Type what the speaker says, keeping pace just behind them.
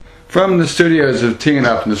From the studios of Teeing It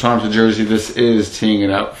Up in the swamps of Jersey, this is Teeing It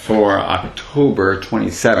Up for October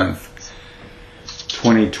 27th,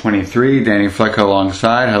 2023. Danny Flecca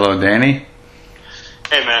alongside. Hello, Danny.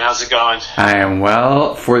 Hey, man. How's it going? I am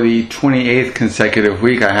well. For the 28th consecutive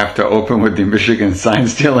week, I have to open with the Michigan sign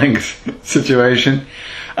stealing situation.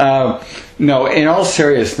 No, in all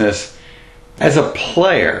seriousness, as a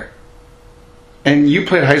player, and you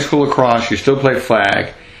played high school lacrosse, you still played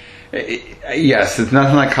flag. Yes, it's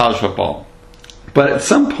nothing like college football. But at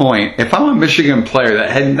some point, if I'm a Michigan player that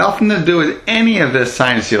had nothing to do with any of this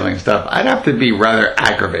sign stealing stuff, I'd have to be rather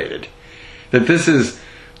aggravated that this is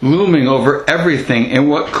looming over everything in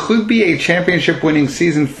what could be a championship-winning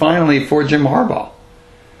season finally for Jim Harbaugh.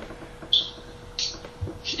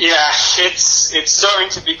 Yeah, it's starting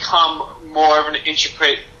to become more of an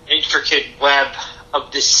intricate web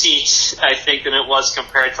of deceit, I think, than it was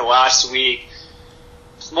compared to last week.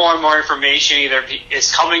 More and more information either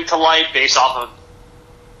is coming to light based off of,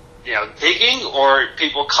 digging or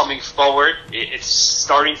people coming forward. It's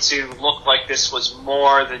starting to look like this was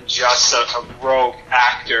more than just a rogue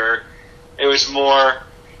actor. It was more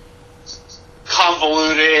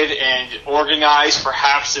convoluted and organized,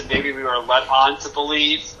 perhaps, than maybe we were led on to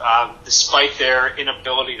believe. Despite their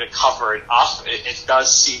inability to cover it up, it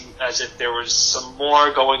does seem as if there was some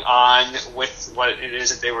more going on with what it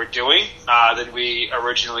is that they were doing than we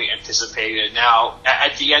originally anticipated. Now,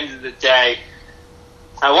 at the end of the day,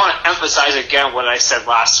 I want to emphasize again what I said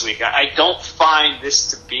last week. I don't find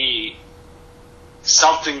this to be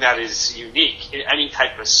something that is unique in any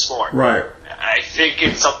type of sport. Right. I think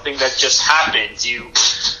it's something that just happens. You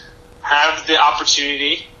have the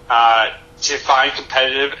opportunity to find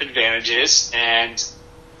competitive advantages, and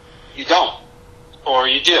you don't, or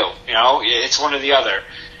you do. It's one or the other.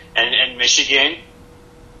 And Michigan,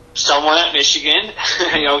 someone at Michigan,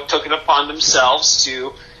 took it upon themselves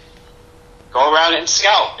to go around and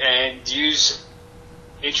scout and use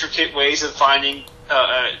intricate ways of finding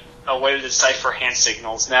a way to decipher hand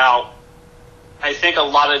signals. Now, I think a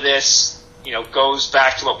lot of this, goes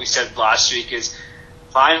back to what we said last week, is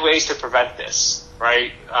find ways to prevent this,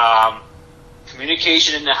 right?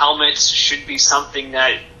 Communication in the helmets should be something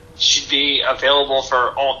that should be available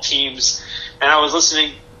for all teams. And I was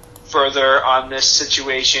listening further on this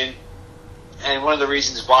situation, and one of the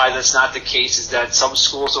reasons why that's not the case is that some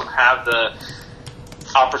schools don't have the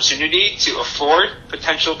opportunity to afford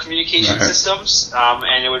potential communication systems,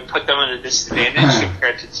 and it would put them at a disadvantage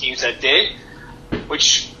compared to teams that did,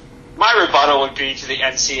 which my rebuttal would be to the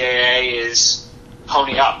NCAA is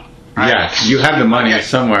pony up. Right? Yeah, you have the money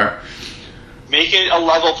somewhere. Make it a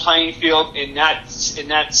level playing field in that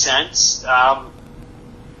sense. But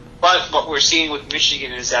what we're seeing with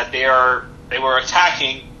Michigan is that they were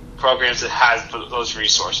attacking programs that had those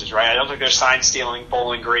resources, right? I don't think they're sign stealing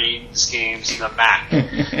Bowling Green's games in the MAC.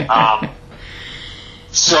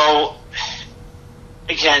 So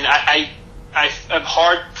again, I'm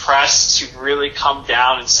hard pressed to really come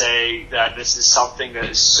down and say that this is something that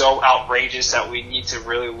is so outrageous that we need to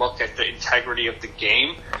really look at the integrity of the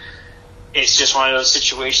game. It's just one of those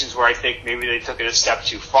situations where I think maybe they took it a step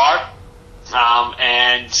too far,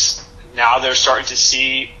 and now they're starting to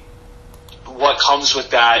see what comes with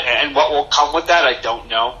that, and what will come with that, I don't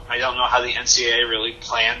know. I don't know how the NCAA really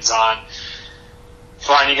plans on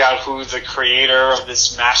finding out who the creator of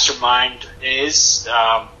this mastermind is,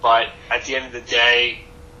 but at the end of the day,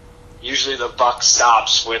 usually the buck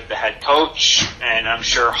stops with the head coach, and I'm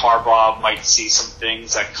sure Harbaugh might see some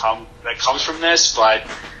things that comes from this, but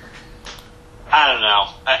I don't know.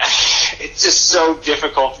 It's just so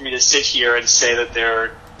difficult for me to sit here and say that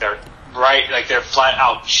they're right, like they're flat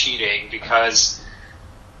out cheating, because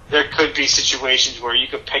there could be situations where you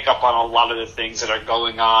could pick up on a lot of the things that are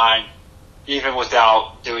going on even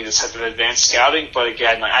without doing this type of advanced scouting. But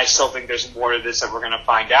again, I still think there's more to this that we're going to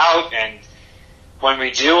find out, and when we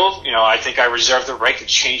do, I think I reserve the right to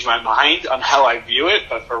change my mind on how I view it,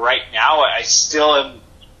 but for right now, I still am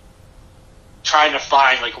trying to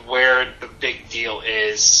find where the big deal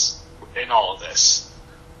is in all of this.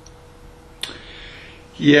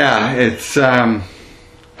 Yeah, it's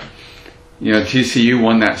TCU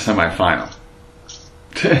won that semifinal.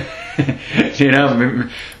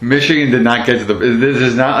 Michigan did not get to this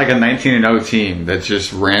is not like a 19-0 team that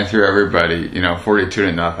just ran through everybody,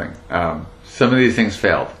 42-0. Some of these things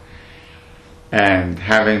failed. And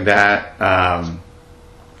having that,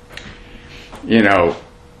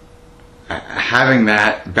 having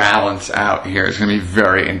that balance out here is going to be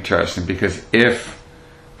very interesting, because if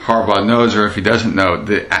Harbaugh knows, or if he doesn't know,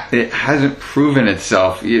 that it hasn't proven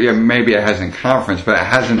itself. Maybe it has in conference, but it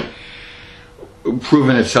hasn't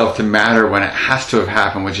proven itself to matter when it has to have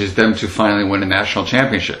happened, which is them to finally win a national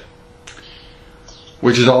championship,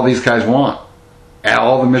 which is all these guys want.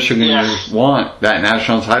 All the Michiganders want that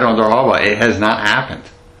national title under Harbaugh. It has not happened.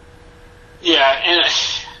 Yeah, and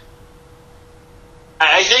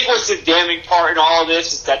I think what's the damning part in all of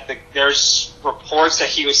this is that there's reports that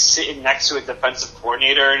he was sitting next to a defensive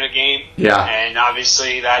coordinator in a game. Yeah. And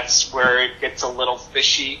obviously that's where it gets a little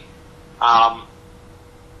fishy. But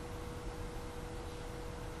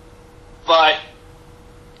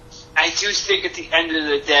I do think at the end of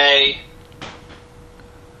the day,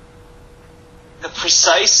 the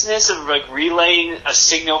preciseness of like relaying a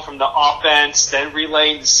signal from the offense, then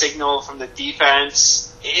relaying the signal from the defense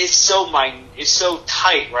is so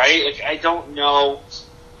tight, right? Like I don't know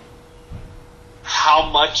how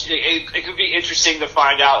much it could be interesting to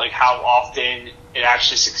find out like how often it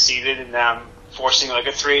actually succeeded in them forcing like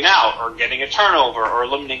a 3-and-out or getting a turnover or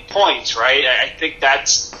limiting points, right? I think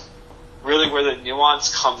that's really where the nuance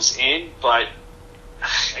comes in, but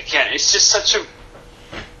again, it's just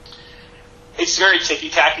it's very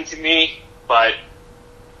ticky-tacky to me, but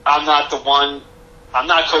I'm not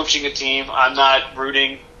coaching a team. I'm not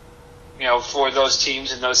rooting, for those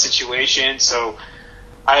teams in those situations. So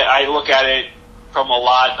I look at it from a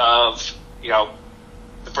lot of,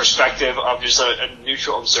 the perspective of just a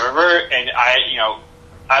neutral observer. And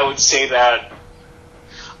I would say that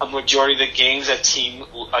a majority of the games a team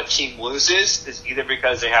loses is either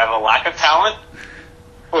because they have a lack of talent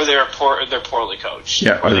or they're poorly coached.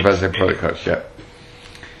 Yeah, or because they're poorly coached, yeah.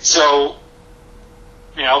 So,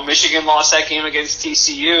 Michigan lost that game against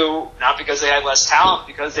TCU, not because they had less talent,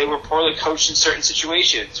 because they were poorly coached in certain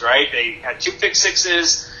situations, right? They had 2 pick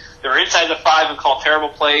sixes, they were inside the 5 and called terrible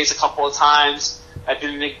plays a couple of times that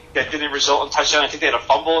didn't result in touchdown. I think they had a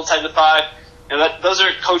fumble inside the 5. Those are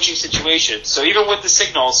coaching situations. So even with the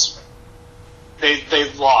signals, they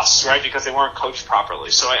lost, right, because they weren't coached properly.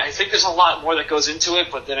 So I think there's a lot more that goes into it,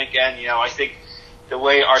 but then again, I think the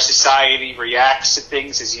way our society reacts to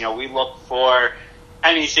things is, we look for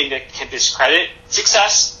anything that can discredit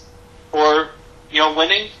success or,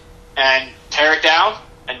 winning and tear it down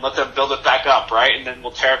and let them build it back up, right? And then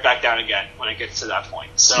we'll tear it back down again when it gets to that point.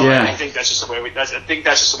 So yeah. I think that's just the way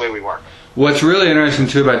we work. What's really interesting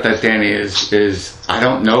too about that, Danny, is I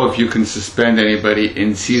don't know if you can suspend anybody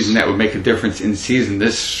in season that would make a difference in season.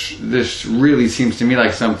 This really seems to me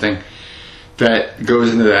like something that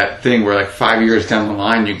goes into that thing where like 5 years down the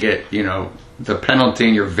line you get, the penalty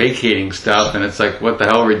and you're vacating stuff, and it's like, what the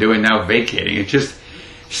hell are we doing now vacating? It just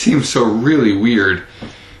seems so really weird.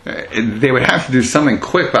 They would have to do something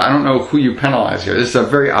quick, but I don't know who you penalize here. This is a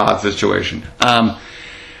very odd situation.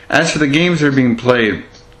 As for the games that are being played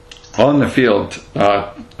on the field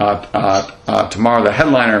tomorrow, the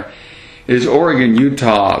headliner is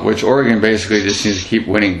Oregon-Utah, which Oregon basically just needs to keep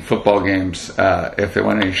winning football games if they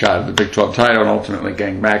want any shot at the Big 12 title and ultimately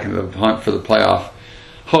getting back into the hunt for the playoff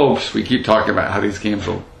hopes. We keep talking about how these games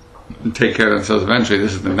will take care of themselves eventually.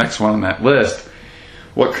 This is the next one on that list.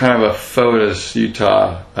 What kind of a foe does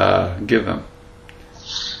Utah give them?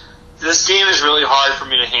 This game is really hard for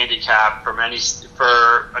me to handicap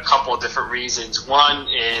for a couple of different reasons. One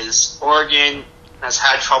is Oregon has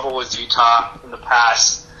had trouble with Utah in the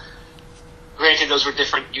past. Granted, those were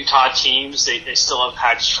different Utah teams. They still have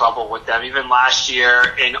had trouble with them. Even last year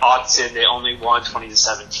in Austin, they only won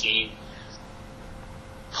 20-17.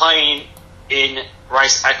 Playing in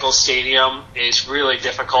Rice-Eccles Stadium is really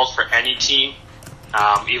difficult for any team,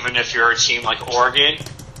 even if you're a team like Oregon.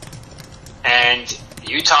 And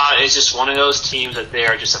Utah is just one of those teams that they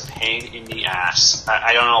are just a pain in the ass.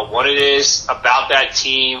 I don't know what it is about that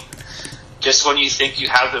team. Just when you think you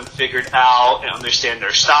have them figured out and understand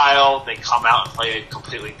their style, they come out and play a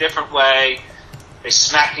completely different way. They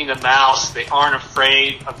smack you in the mouth. They aren't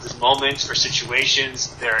afraid of the moments or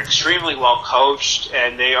situations. They're extremely well coached,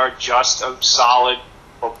 and they are just a solid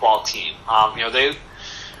football team. They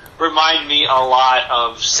remind me a lot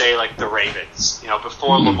of, say, like the Ravens,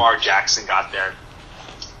 before Lamar Jackson got there.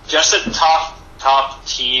 Just a tough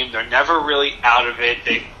team. They're never really out of it.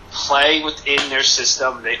 They play within their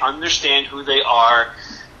system. They understand who they are,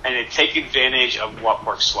 and they take advantage of what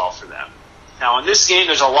works well for them. Now, in this game,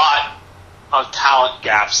 there's a lot of talent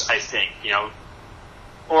gaps, I think.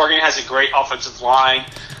 Oregon has a great offensive line.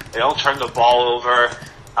 They don't turn the ball over.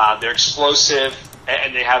 They're explosive,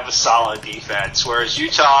 and they have a solid defense. Whereas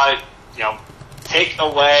Utah, take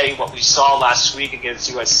away what we saw last week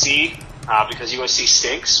against USC, because USC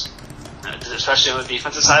stinks, especially on the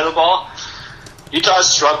defensive side of the ball. Utah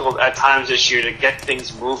has struggled at times this year to get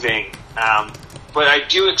things moving. But I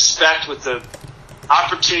do expect with the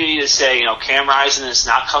opportunity to say, Cam Rising is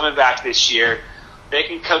not coming back this year, they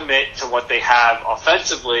can commit to what they have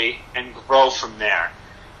offensively and grow from there.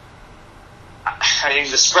 I think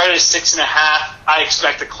the spread is 6.5. I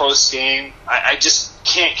expect a close game. I just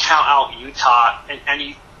can't count out Utah in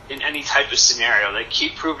any type of scenario. They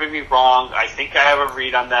keep proving me wrong. I think I have a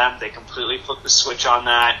read on them. They completely flipped the switch on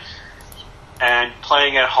that. And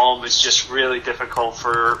playing at home is just really difficult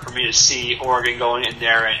for me to see Oregon going in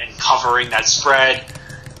there and covering that spread.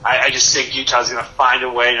 I just think Utah's going to find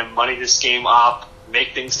a way to money this game up,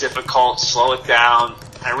 make things difficult, slow it down,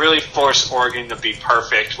 and really force Oregon to be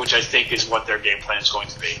perfect, which I think is what their game plan is going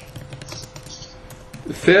to be.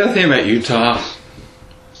 The other thing about Utah,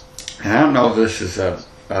 and I don't know if this is a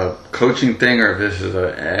coaching thing or if this is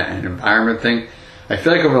an environment thing, I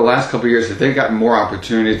feel like over the last couple of years, if they've gotten more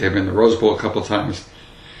opportunities, they've been in the Rose Bowl a couple of times,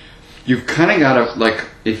 you've kind of got to, like,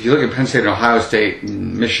 if you look at Penn State and Ohio State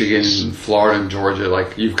and Michigan and Florida and Georgia,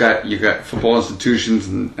 like, you've got football institutions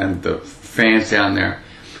and the fans down there.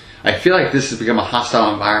 I feel like this has become a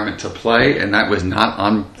hostile environment to play, and that was not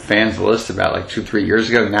on fans' list about like 2-3 years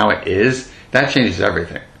ago. Now it is. That changes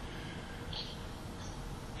everything.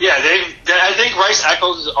 Yeah, I think Rice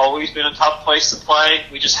Eccles has always been a tough place to play.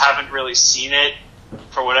 We just haven't really seen it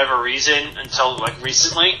for whatever reason until like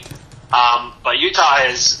recently. But Utah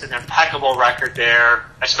has an impeccable record there,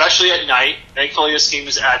 especially at night. Thankfully, this game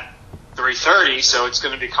is at 3:30, so it's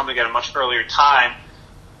going to be coming at a much earlier time.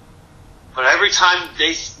 But every time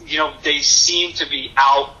they seem to be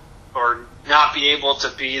out or not be able to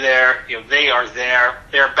be there, they are there.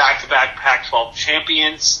 They're back-to-back Pac-12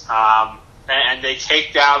 champions, and they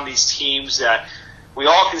take down these teams that we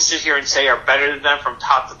all can sit here and say are better than them from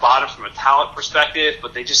top to bottom from a talent perspective,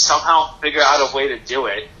 but they just somehow figure out a way to do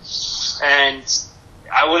it. And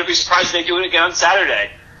I wouldn't be surprised if they do it again on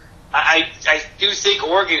Saturday. I do think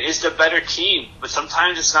Oregon is the better team, but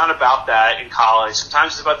sometimes it's not about that in college.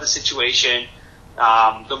 Sometimes it's about the situation,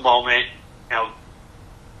 the moment.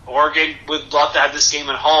 Oregon would love to have this game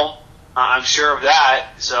at home. I'm sure of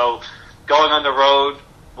that. So going on the road,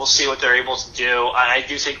 we'll see what they're able to do. I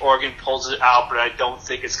do think Oregon pulls it out, but I don't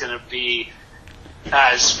think it's going to be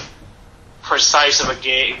as precise of a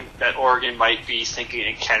game that Oregon might be thinking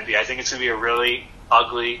it can be. I think it's going to be a really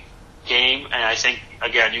ugly game, and I think,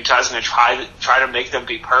 again, Utah's going to try to make them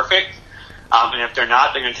be perfect, and if they're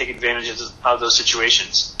not, they're going to take advantage of those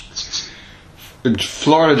situations.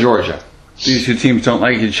 Florida, Georgia. These two teams don't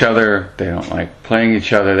like each other. They don't like playing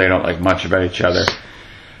each other. They don't like much about each other.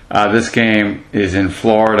 This game is in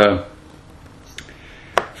Florida.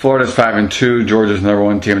 Florida's 5-2. Georgia's number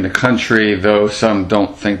one team in the country, though some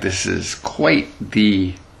don't think this is quite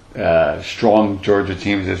the strong Georgia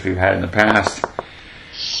teams as we've had in the past.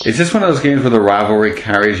 Is this one of those games where the rivalry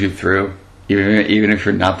carries you through, even if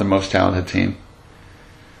you're not the most talented team?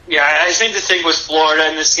 Yeah, I think the thing with Florida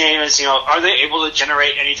in this game is, are they able to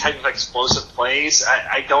generate any type of explosive plays?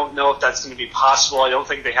 I don't know if that's going to be possible. I don't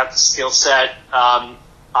think they have the skill set on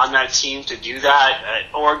that team to do that.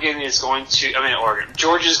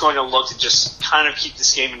 Georgia is going to look to just kind of keep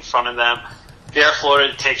this game in front of them, dare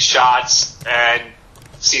Florida to take shots and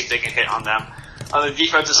see if they can hit on them. On the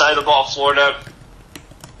defensive side of the ball, Florida,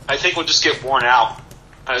 I think will just get worn out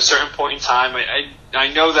at a certain point in time.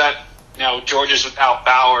 I know that Georgia's without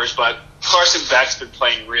Bowers, but Carson Beck's been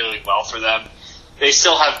playing really well for them. They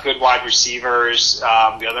still have good wide receivers.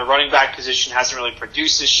 Their running back position hasn't really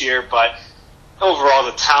produced this year, but overall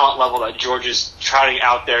the talent level that Georgia's trotting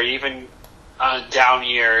out there, even on a down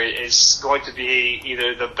year, is going to be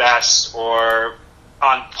either the best or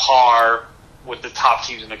on par with the top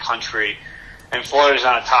teams in the country. And Florida's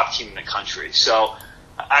not a top team in the country. So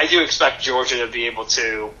I do expect Georgia to be able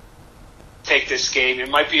to take this game. It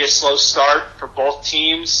might be a slow start for both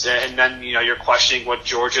teams, and then you're questioning what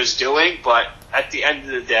Georgia's doing. But at the end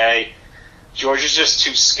of the day, Georgia's just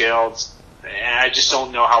too skilled, and I just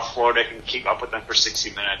don't know how Florida can keep up with them for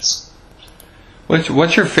 60 minutes.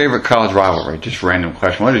 What's your favorite college rivalry? Just random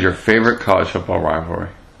question. What is your favorite college football rivalry?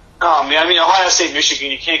 Ohio State,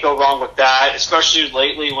 Michigan, you can't go wrong with that, especially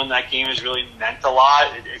lately when that game has really meant a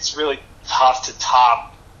lot. It's really tough to top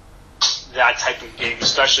that type of game,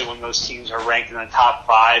 especially when those teams are ranked in the top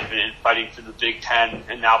 5 and fighting for the Big Ten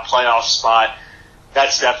and now playoff spot.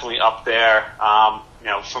 That's definitely up there.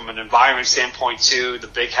 From an environment standpoint too, the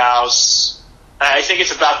Big House. I think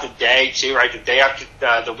it's about the day too, right? The day after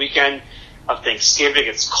the weekend of Thanksgiving,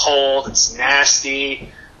 it's cold, it's nasty.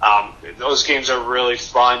 Those games are really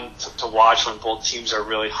fun to watch when both teams are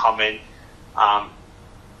really humming.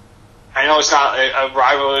 I know it's not a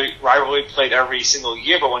rivalry played every single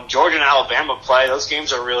year, but when Georgia and Alabama play, those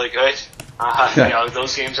games are really good.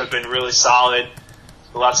 Those games have been really solid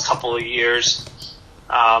the last couple of years.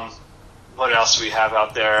 what else do we have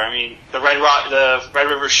out there? I mean, the Red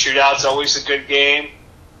River Shootout's always a good game.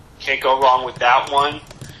 Can't go wrong with that one.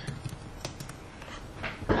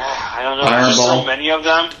 I don't know. There's just so many of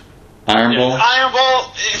them. Iron Bowl? Iron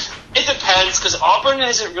Bowl, it depends, because Auburn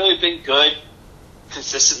hasn't really been good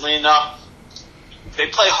consistently enough. They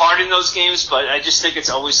play hard in those games, but I just think it's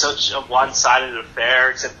always such a one-sided affair,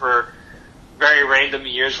 except for very random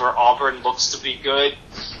years where Auburn looks to be good.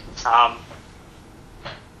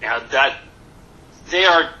 They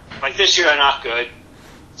are, like this year, they're not good.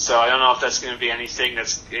 So I don't know if that's going to be anything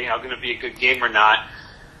that's going to be a good game or not.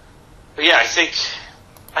 But yeah, I think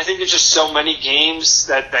there's just so many games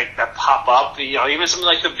that pop up. Even some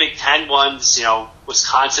like the Big Ten ones.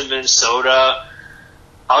 Wisconsin, Minnesota.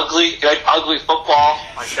 Ugly football.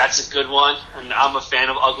 Like that's a good one, and I'm a fan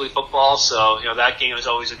of ugly football. So that game is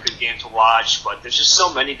always a good game to watch. But there's just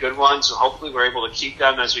so many good ones. So hopefully we're able to keep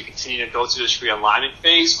them as we continue to go through this realignment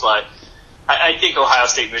phase. But I think Ohio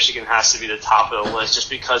State, Michigan has to be the top of the list just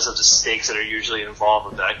because of the stakes that are usually involved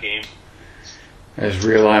with that game. As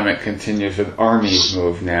realignment continues with Army's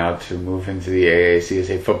move now to move into the AAC as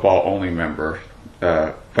a football-only member.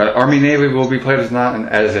 But Army-Navy will be played as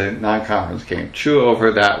a non-conference game. Chew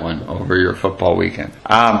over that one over your football weekend.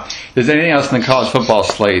 Does anything else in the college football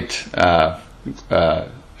slate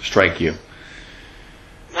strike you?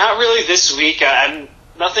 Not really this week.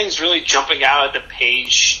 Nothing's really jumping out at the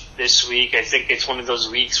page this week. I think it's one of those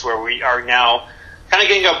weeks where we are now kind of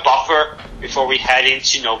getting a buffer before we head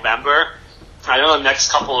into November. I know the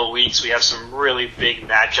next couple of weeks we have some really big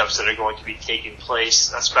matchups that are going to be taking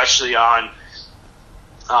place, especially on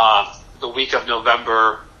the week of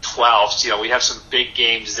November 12th. We have some big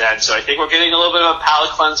games then. So I think we're getting a little bit of a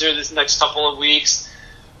palate cleanser this next couple of weeks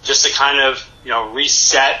just to kind of,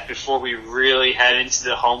 reset before we really head into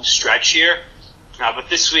the home stretch here. But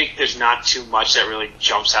this week there's not too much that really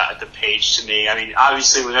jumps out at the page to me. I mean,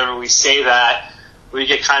 obviously whenever we say that, we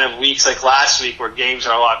get kind of weeks like last week where games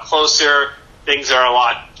are a lot closer, things are a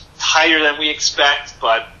lot tighter than we expect,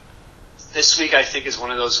 but this week I think is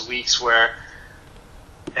one of those weeks where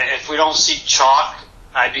if we don't see chalk,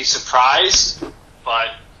 I'd be surprised, but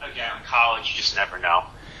again, in college, you just never know.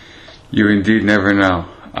 You indeed never know.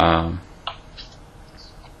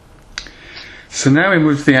 So now we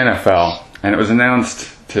move to the NFL, and it was announced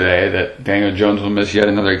today that Daniel Jones will miss yet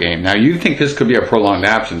another game. Now, you think this could be a prolonged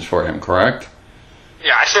absence for him, correct?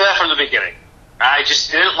 Yeah, I said that from the beginning. I just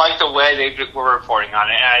didn't like the way they were reporting on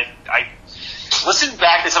it. And I listened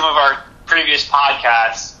back to some of our previous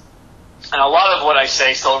podcasts, and a lot of what I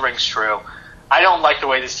say still rings true. I don't like the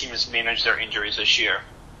way this team has managed their injuries this year.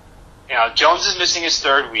 Jones is missing his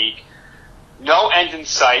third week. No end in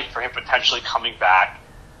sight for him potentially coming back.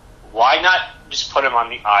 Why not just put him on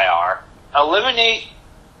the IR? Eliminate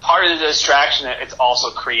part of the distraction that it's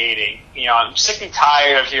also creating. I'm sick and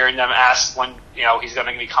tired of hearing them ask when, he's going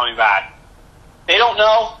to be coming back. They don't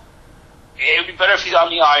know. It would be better if he's on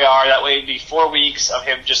the IR. That way it would be 4 weeks of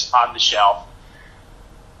him just on the shelf.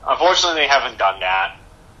 Unfortunately, they haven't done that.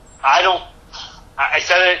 I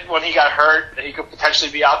said it when he got hurt that he could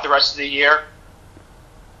potentially be out the rest of the year.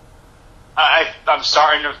 I'm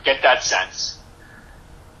starting to get that sense.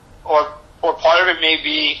 Or part of it may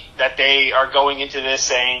be that they are going into this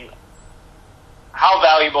saying, how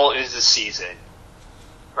valuable is the season?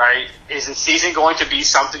 Right? Is the season going to be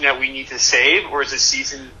something that we need to save, or is the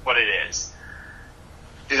season what it is?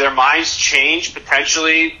 Do their minds change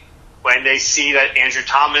potentially when they see that Andrew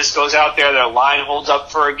Thomas goes out there, their line holds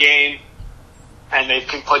up for a game, and they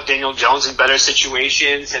can put Daniel Jones in better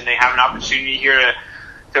situations, and they have an opportunity here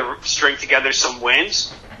to string together some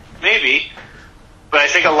wins? Maybe. But I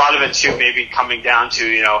think a lot of it, too, may be coming down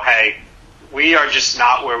to, hey, we are just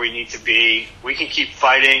not where we need to be. We can keep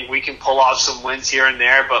fighting. We can pull off some wins here and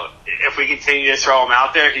there, but if we continue to throw him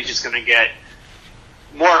out there, he's just going to get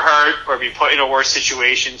more hurt or be put in a worse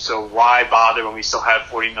situation. So why bother when we still have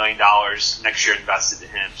 $40 million next year invested in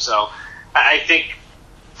him? So I think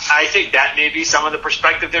that may be some of the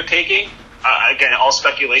perspective they're taking. Again, all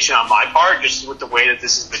speculation on my part, just with the way that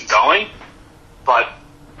this has been going. But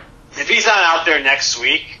if he's not out there next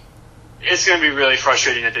week, it's going to be really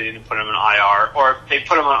frustrating that they didn't put him on IR. Or if they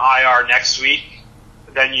put him on IR next week,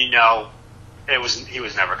 then he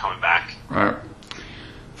was never coming back. Right.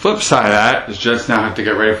 Flip side of that is Jets now have to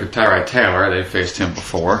get ready for Tyrod Taylor. They faced him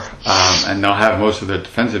before. And they'll have most of their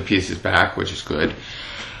defensive pieces back, which is good.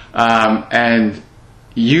 And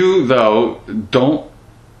you, though,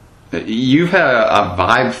 you've had a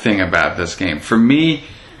vibe thing about this game. For me,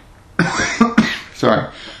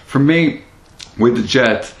 with the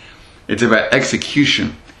Jets, it's about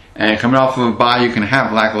execution. And coming off of a bye, you can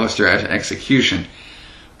have lackluster execution.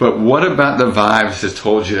 But what about the vibes has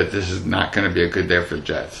told you that this is not going to be a good day for the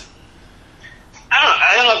Jets?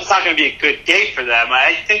 I don't know if it's not going to be a good day for them.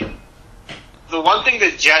 I think the one thing the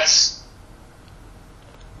Jets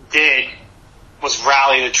did was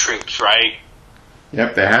rally the troops, right?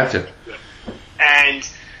 Yep, they had to. And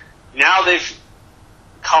now they've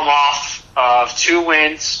come off of 2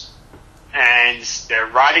 wins, and they're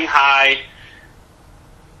riding high,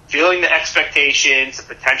 feeling the expectations of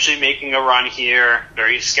potentially making a run here.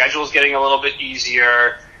 Their schedule's getting a little bit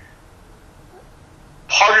easier.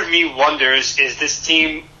 Part of me wonders, is this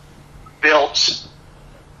team built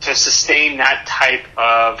to sustain that type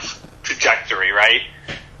of trajectory, right?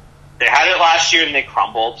 They had it last year and they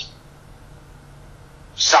crumbled.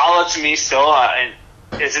 Saleh to me still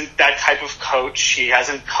isn't that type of coach. He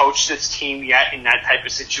hasn't coached this team yet in that type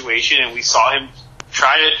of situation, and we saw him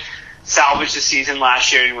try to salvage the season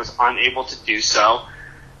last year and was unable to do so.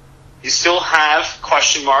 You still have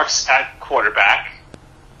question marks at quarterback.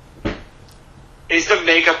 Is the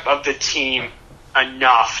makeup of the team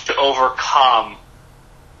enough to overcome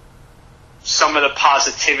some of the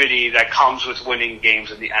positivity that comes with winning games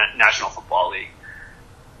in the National Football League?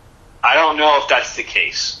 I don't know if that's the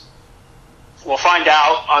case. We'll find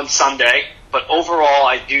out on Sunday, but overall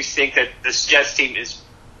I do think that this Jets team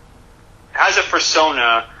has a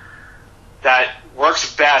persona that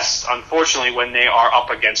works best, unfortunately, when they are up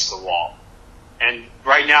against the wall. And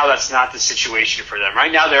right now that's not the situation for them.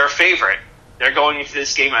 Right now they're a favorite. They're going into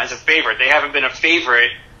this game as a favorite. They haven't been a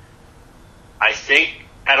favorite, I think,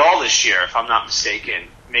 at all this year, if I'm not mistaken.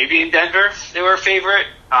 Maybe in Denver they were a favorite.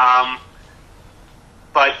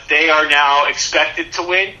 But they are now expected to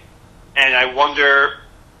win, and I wonder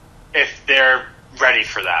if they're ready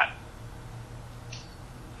for that.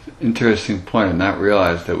 Interesting point. I did not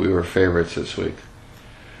realize that we were favorites this week.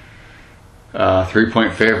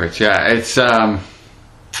 3-point favorites. Yeah, it's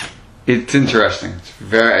interesting.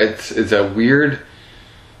 It's a weird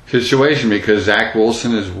situation because Zach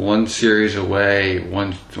Wilson is one series away,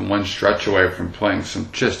 one stretch away from playing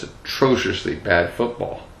some just atrociously bad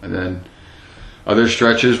football, and then other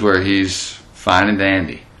stretches where he's fine and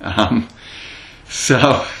dandy.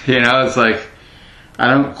 So it's like I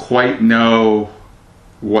don't quite know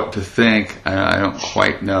what to think. I don't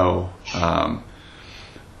quite know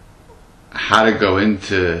how to go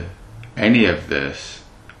into any of this,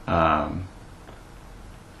 other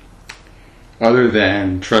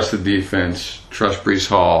than trust the defense, trust Breece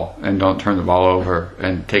Hall, and don't turn the ball over,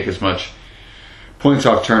 and take as much points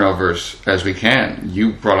off turnovers as we can.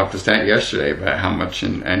 You brought up the stat yesterday about how much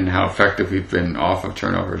and how effective we've been off of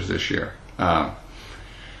turnovers this year.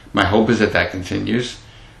 My hope is that continues,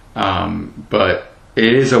 but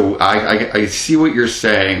it is I see what you're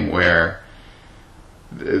saying where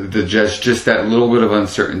the Jets, just that little bit of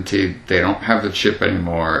uncertainty, they don't have the chip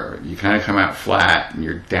anymore. You kind of come out flat and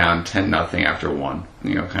you're down 10-0 after 1,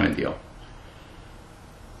 kind of deal.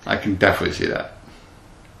 I can definitely see that.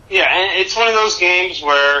 Yeah, and it's one of those games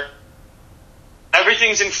where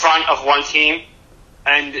everything's in front of one team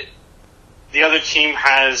and the other team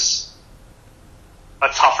has a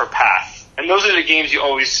tougher path. And those are the games you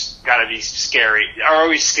always gotta be are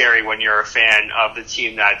always scary when you're a fan of the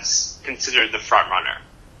team that's considered the front runner.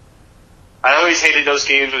 I always hated those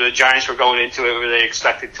games where the Giants were going into it where they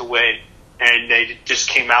expected to win and they just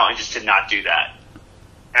came out and just did not do that.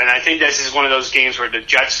 And I think this is one of those games where the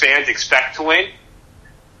Jets fans expect to win.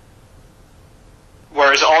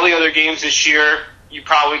 Whereas all the other games this year, you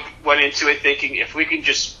probably went into it thinking, if we can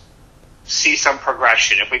just see some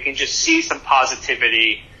progression, if we can just see some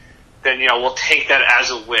positivity, then, we'll take that as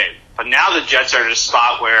a win. But now the Jets are in a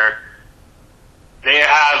spot where they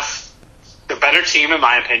have the better team, in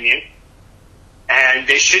my opinion, and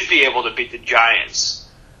they should be able to beat the Giants.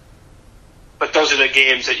 But those are the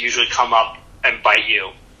games that usually come up and bite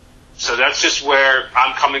you. So that's just where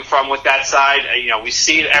I'm coming from with that side. We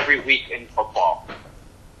see it every week in football.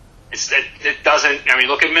 It doesn't,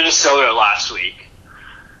 look at Minnesota last week.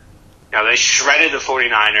 They shredded the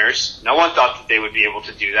 49ers. No one thought that they would be able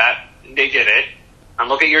to do that. And they did it. And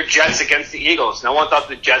look at your Jets against the Eagles. No one thought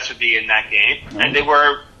the Jets would be in that game. Mm-hmm. And they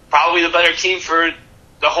were probably the better team for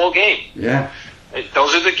the whole game. Yeah.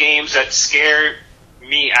 Those are the games that scare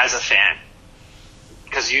me as a fan.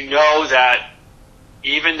 Because you know that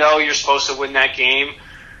even though you're supposed to win that game,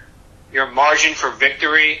 your margin for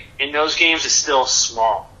victory in those games is still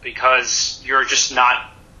small. Because you're just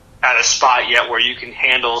not at a spot yet where you can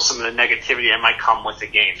handle some of the negativity that might come with the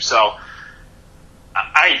game. So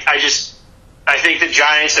I think the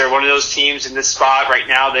Giants are one of those teams in this spot right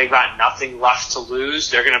now. They've got nothing left to lose.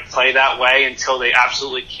 They're going to play that way until they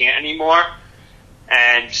absolutely can't anymore.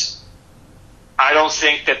 And I don't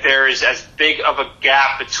think that there is as big of a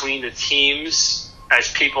gap between the teams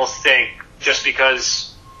as people think, just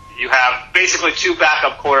because you have basically two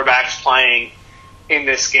backup quarterbacks playing in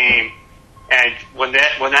this game, and when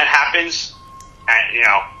that happens,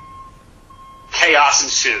 chaos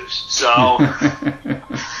ensues. So, you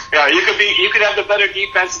could have the better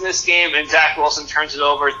defense in this game, and Zach Wilson turns it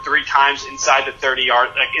over 3 times inside the 30-yard,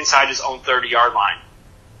 inside his own 30-yard line.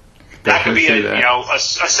 That could be a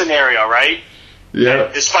scenario, right? Yeah.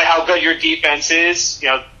 And despite how good your defense is,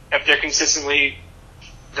 if they're consistently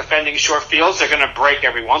defending short fields, they're going to break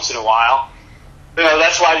every once in a while.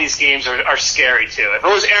 That's why these games are scary too. If it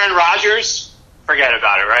was Aaron Rodgers, forget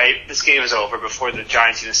about it, right? This game is over before the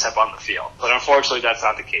Giants even step on the field. But unfortunately, that's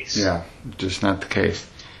not the case. Yeah, just not the case.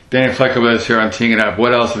 Danny Flecca with us here on Teeing It Up.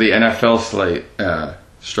 What else of the NFL slate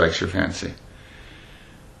strikes your fancy?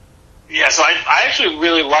 Yeah, so I actually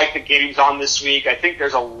really like the games on this week. I think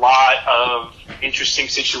there's a lot of interesting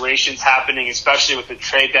situations happening, especially with the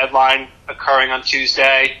trade deadline occurring on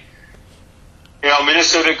Tuesday.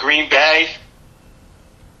 Minnesota, Green Bay.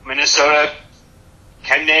 Minnesota,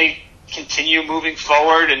 can they continue moving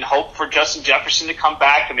forward and hope for Justin Jefferson to come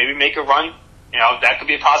back and maybe make a run? That could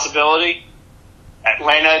be a possibility.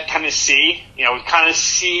 Atlanta, Tennessee. We've kind of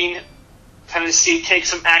seen Tennessee take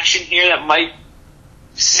some action here that might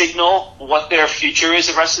signal what their future is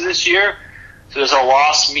the rest of this year. So does a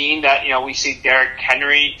loss mean that, we see Derrick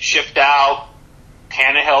Henry shift out,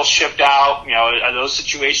 Tannehill shift out? Are those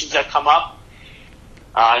situations that come up?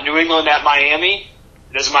 New England at Miami.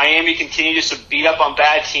 Does Miami continue just to beat up on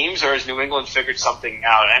bad teams, or has New England figured something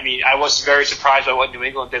out? I mean, I was very surprised by what New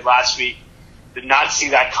England did last week. Did not see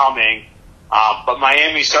that coming. But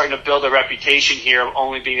Miami's starting to build a reputation here of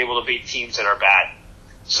only being able to beat teams that are bad.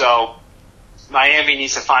 So Miami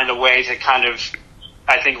needs to find a way to kind of,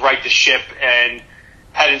 I think, right the ship and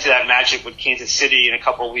head into that matchup with Kansas City in a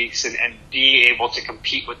couple of weeks and be able to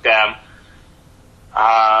compete with them.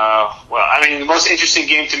 The most interesting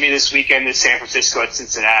game to me this weekend is San Francisco at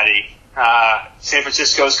Cincinnati. San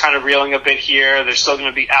Francisco is kind of reeling a bit here. They're still going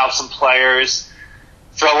to be out some players.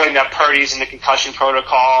 Throw in that Purdy's in the concussion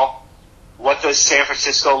protocol. What does San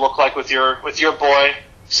Francisco look like with your boy,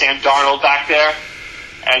 Sam Darnold, back there?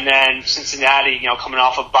 And then Cincinnati, coming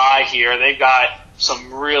off a bye here, they've got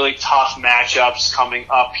some really tough matchups coming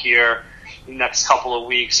up here in the next couple of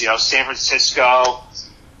weeks. San Francisco,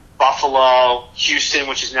 Buffalo, Houston,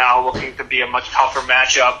 which is now looking to be a much tougher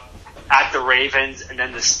matchup, at the Ravens, and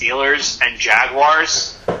then the Steelers and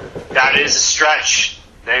Jaguars. That is a stretch.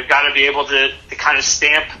 They've got to be able to kind of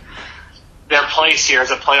stamp their place here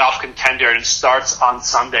as a playoff contender, and it starts on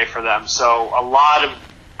Sunday for them. So a lot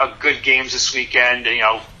of good games this weekend.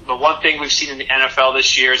 The one thing we've seen in the NFL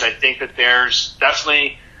this year is I think that there's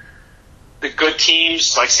definitely the good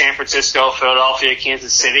teams like San Francisco, Philadelphia,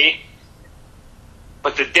 Kansas City.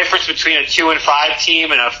 But the difference between a 2-5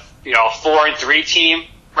 team and a 4-3 team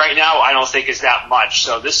right now, I don't think is that much.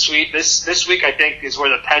 So this week I think is where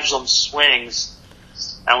the pendulum swings,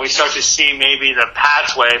 and we start to see maybe the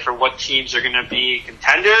pathway for what teams are going to be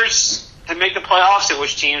contenders to make the playoffs and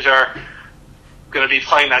which teams are going to be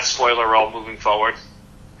playing that spoiler role moving forward.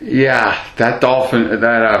 Yeah, that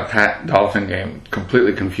Dolphin game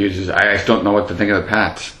completely confuses. I just don't know what to think of the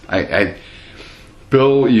Pats.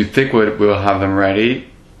 Bill, you think we'll have them ready,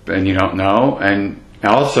 and you don't know. And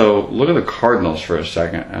also, look at the Cardinals for a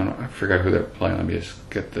second. I forgot who they're playing. Let me just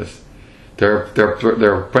get this. They're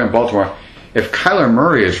playing Baltimore. If Kyler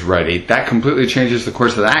Murray is ready, that completely changes the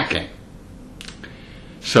course of that game.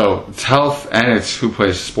 So it's health, and it's who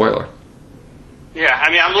plays spoiler. Yeah,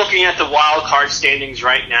 I'm looking at the wild card standings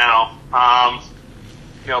right now.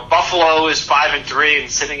 Buffalo is 5-3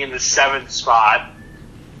 and sitting in the 7th spot.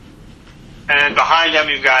 And behind them,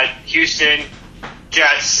 you've got Houston,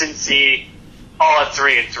 Jets, Cincy, all at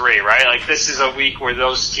 3-3, right? Like, this is a week where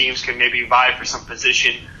those teams can maybe vie for some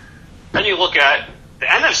position. Then you look at the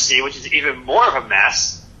NFC, which is even more of a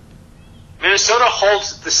mess. Minnesota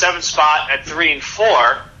holds the 7th spot at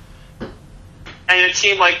 3-4. And a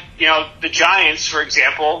team like, the Giants, for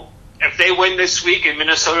example, if they win this week and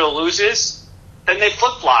Minnesota loses, then they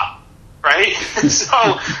flip-flop, right?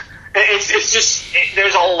 So it's just,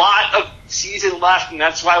 there's a lot of season left, and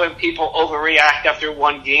that's why when people overreact after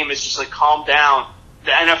one game, it's just like, calm down.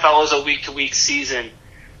 The NFL is a week-to-week season.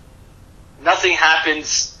 Nothing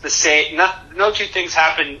happens the same. No two things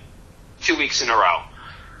happen 2 weeks in a row.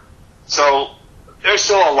 So there's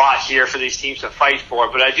still a lot here for these teams to fight for,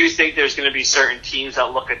 but I do think there's going to be certain teams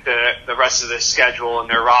that look at the rest of their schedule and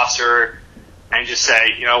their roster and just say,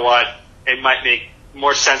 you know what, it might make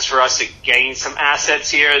more sense for us to gain some assets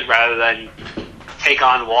here rather than take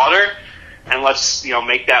on water. and let's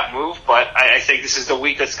make that move. But I think this is the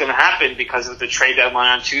week that's going to happen because of the trade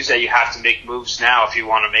deadline on Tuesday. You have to make moves now if you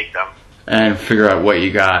want to make them. And figure out what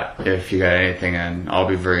you got, if you got anything. And I'll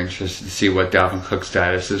be very interested to see what Dalvin Cook's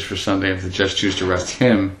status is for Sunday. If they just choose to rest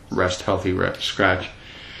him, rest healthy, scratch.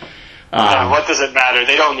 What does it matter?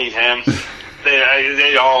 They don't need him.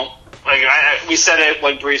 They don't. We said it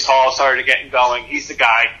when Breece Hall started getting going. He's the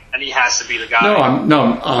guy, and he has to be the guy. I'm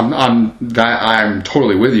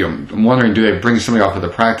totally with you. I'm wondering, do they bring somebody off of the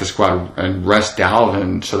practice squad and rest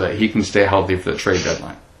Dalvin so that he can stay healthy for the trade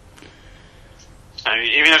deadline?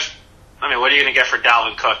 What are you going to get for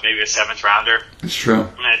Dalvin Cook? Maybe a 7th rounder? It's true.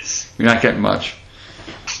 You're not getting much.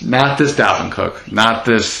 Not this Dalvin Cook. Not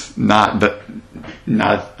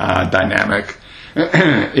dynamic.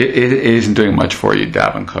 It isn't doing much for you,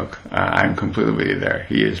 Dalvin Cook. I'm completely with you there.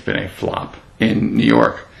 He has been a flop in New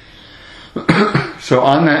York. So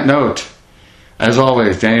on that note, as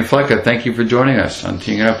always, Danny Flecca, thank you for joining us on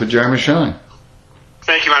Teeing It Up with Jeremy Schilling.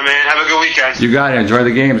 Thank you, my man. Have a good weekend. You got it. Enjoy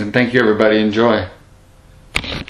the games, and thank you, everybody. Enjoy.